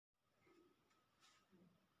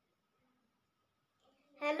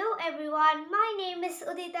Hello everyone, my name is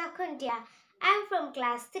Udita Kuntia. I'm from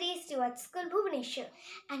class 3 Stewart School, Bhubaneswar,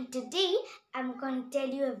 and today I'm going to tell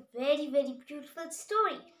you a very beautiful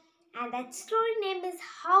story. And that story name is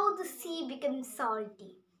How the Sea Becomes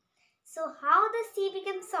Salty. So, how the sea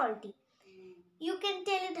becomes salty? You can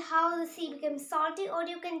tell it how the sea becomes salty, or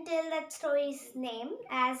you can tell that story's name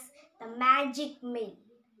as the magic mill.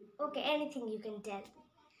 Okay, anything you can tell.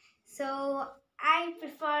 So, I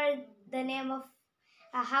prefer the name of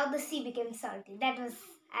How the Sea Became Salty.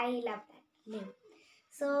 I love that name.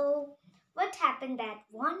 So, what happened that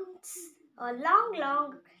once, a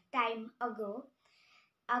long time ago,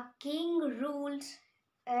 a king ruled,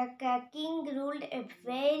 a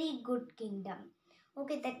very good kingdom.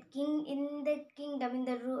 Okay, that king in the kingdom, in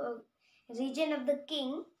the region of the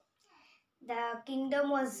king, the kingdom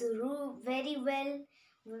was very well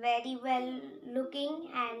looking,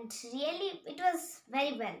 and really it was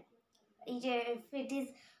very well. If it is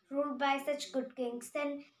ruled by such good kings,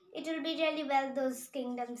 then it will be really well those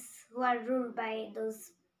kingdoms who are ruled by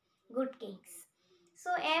those good kings.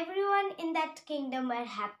 So everyone in that kingdom were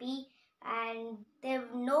happy, and there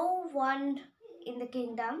no one in the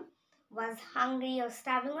kingdom was hungry or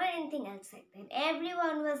starving or anything else like that.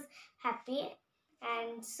 Everyone was happy,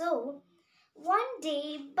 and so one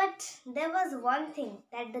day, but there was one thing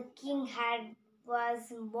that the king had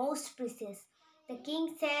was most precious. The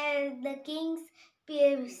king said the king's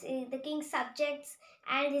peers, the king's subjects,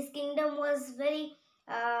 and his kingdom was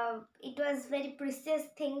it was very precious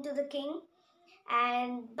thing to the king.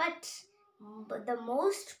 And but the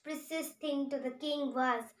most precious thing to the king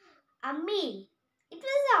was a meal. It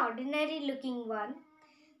was an ordinary looking one.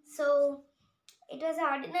 So it was an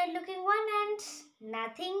ordinary looking one, and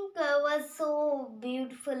nothing was so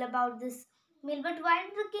beautiful about this meal. But why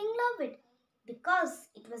did the king love it? Because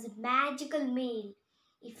it was a magical meal.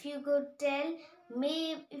 If you could tell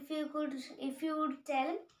me, if you would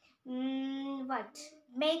tell, what?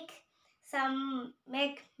 Make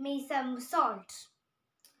me some salt.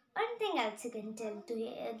 Anything else you can tell to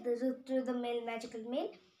the meal, magical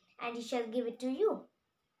meal, and he shall give it to you.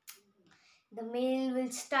 The meal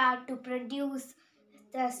will start to produce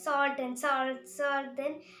the salt and salt.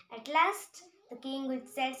 Then at last the king would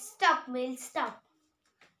say, "Stop, meal, stop,"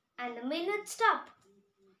 and the meal would stop.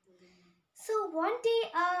 So one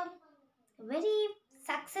day, a very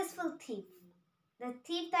successful thief, the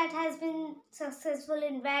thief that has been successful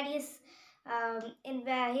in in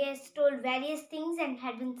where he has stole various things and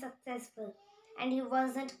had been successful, and he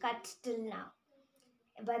wasn't cut till now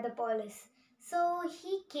by the police. So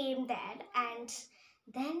he came there, and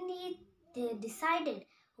then they decided,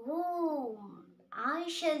 "Oh, I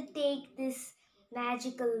shall take this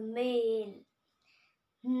magical mail."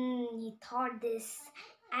 He thought this,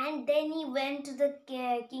 and then he went to the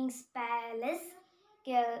king's palace,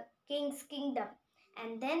 king's kingdom,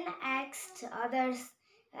 and then asked others,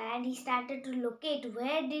 and he started to locate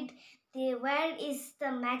where is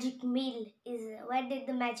the magic meal is where did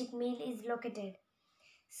the magic meal is located.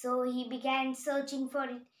 So he began searching for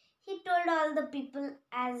it. He told all the people,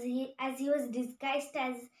 as he was disguised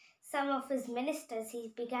as some of his ministers. He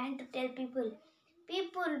began to tell people,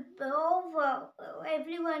 "People,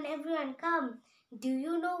 everyone, come! Do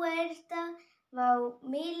you know where the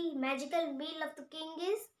magical meal of the king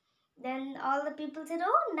is?" Then all the people said,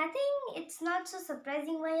 "Oh, nothing. It's not so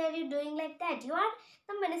surprising. Why are you doing like that? You are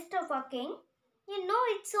the minister of our king. You know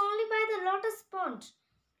it's only by the lotus pond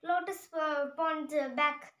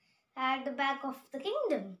back at the back of the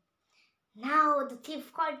kingdom." Now the thief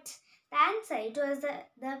got the answer. It was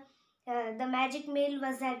the magic meal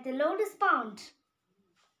was at the lotus pond.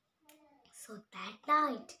 So that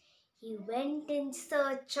night he went in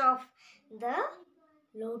search of the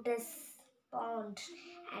lotus pond,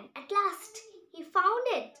 and at last he found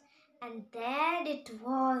it, and there it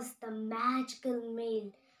was, the magical meal.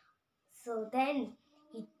 So then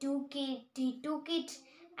he took it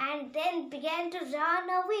and then began to run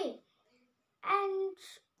away. And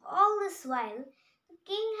all this while, the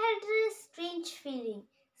king had a strange feeling.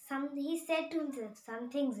 He said to himself,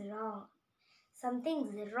 "Something's wrong.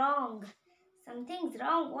 Something's wrong. Something's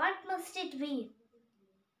wrong. What must it be?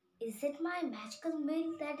 Is it my magical meal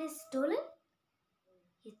that is stolen?"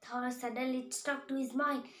 He thought. Suddenly it struck to his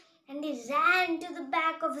mind, and he ran to the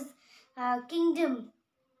back of his kingdom.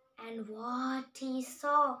 And what he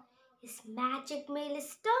saw, his magic meal is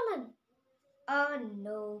stolen. Oh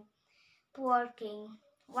no, poor king.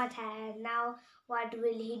 Now? What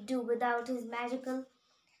will he do without his magical?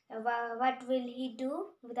 What will he do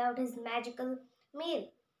without his magical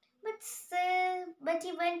meal? But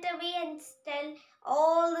he went away and tell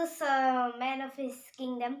all the men of his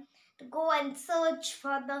kingdom to go and search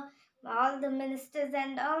for all the ministers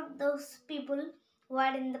and all those people who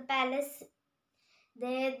are in the palace.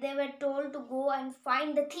 They were told to go and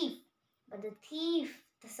find the thief. But the thief,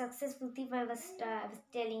 the successful thief I was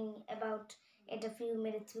telling about it a few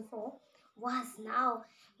minutes before, was now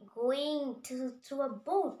going through a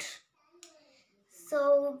boat.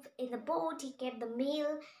 So in the boat he kept the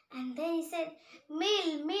meal, and then he said,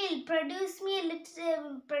 "Meal, produce me a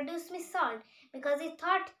little, produce me salt," because he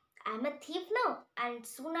thought, "I'm a thief now, and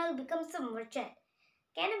soon I'll become some merchant.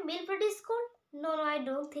 Can a meal produce gold? No, no, I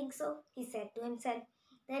don't think so," he said to himself.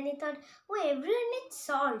 Then he thought, "Oh, everyone needs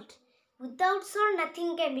salt. Without salt,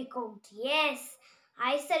 nothing can be cooked. Yes,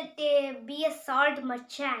 I shall be a salt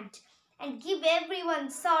merchant and give everyone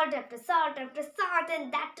salt after salt after salt,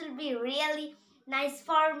 and that will be really nice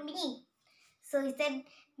for me." So he said,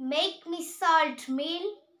 "Make me salt meal."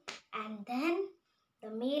 And then the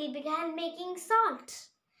meal began making salt.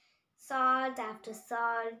 Salt after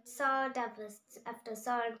salt, after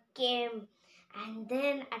salt came, and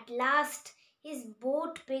then at last his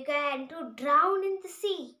boat began to drown in the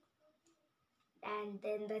sea. And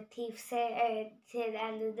then the thief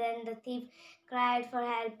and then the thief cried for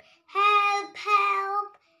help, "Help,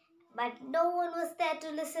 help!" But no one was there to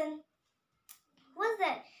listen. Was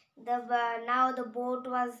there? Now the boat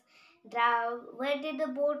was drowned. Where did the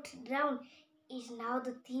boat drown? Is now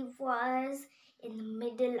the thief was in the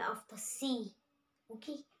middle of the sea.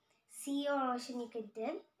 Okay, sea or ocean, you can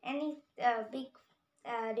tell, any big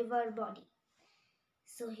river body.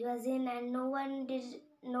 So he was in, and no one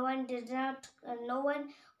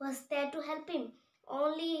was there to help him.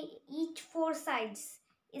 Only each four sides,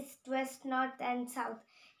 east, west, north, and south.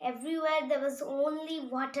 Everywhere there was only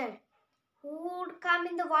water. Who would come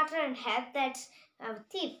in the water and help that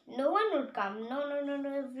thief? No one would come. No, no, no, no.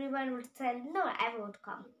 Everyone would say, "No, I won't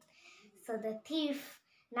come." So the thief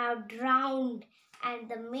now drowned, and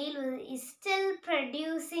the meal is still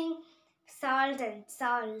producing salt and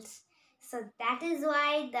salt. So that is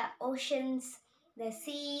why the oceans, the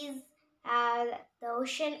seas, the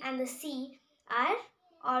ocean and the sea are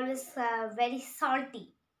always very salty.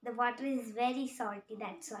 The water is very salty,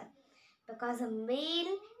 that's why. Because a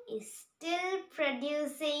meal is still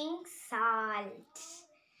producing salt.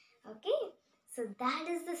 Okay, so that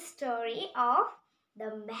is the story of the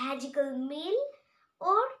magical meal,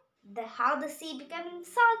 or the how the sea became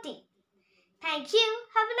salty. Thank you.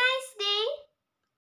 Have a nice day.